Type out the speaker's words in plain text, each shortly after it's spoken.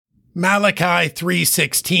Malachi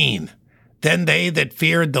 3:16. Then they that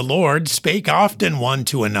feared the Lord spake often one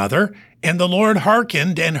to another, and the Lord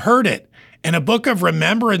hearkened and heard it. And a book of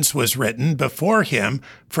remembrance was written before him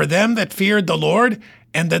for them that feared the Lord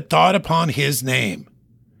and that thought upon his name.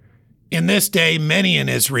 In this day many in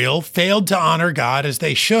Israel failed to honor God as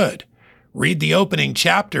they should. Read the opening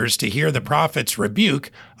chapters to hear the prophet's rebuke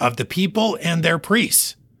of the people and their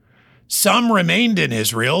priests. Some remained in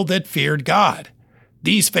Israel that feared God.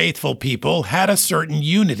 These faithful people had a certain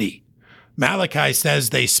unity. Malachi says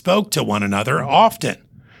they spoke to one another often.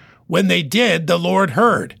 When they did, the Lord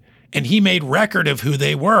heard, and he made record of who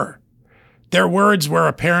they were. Their words were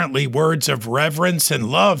apparently words of reverence and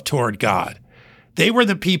love toward God. They were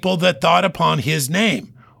the people that thought upon his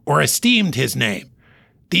name, or esteemed his name.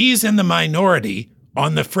 These in the minority,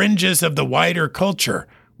 on the fringes of the wider culture,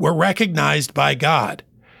 were recognized by God.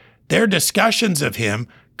 Their discussions of him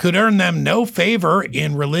could earn them no favor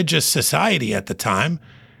in religious society at the time.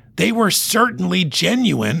 They were certainly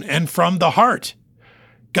genuine and from the heart.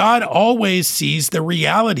 God always sees the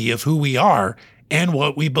reality of who we are and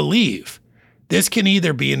what we believe. This can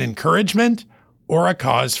either be an encouragement or a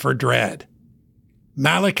cause for dread.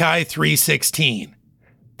 Malachi 3:16.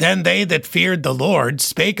 Then they that feared the Lord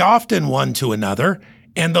spake often one to another,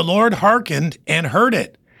 and the Lord hearkened and heard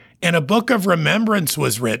it. And a book of remembrance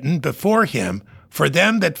was written before him for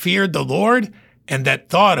them that feared the Lord and that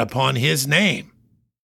thought upon his name.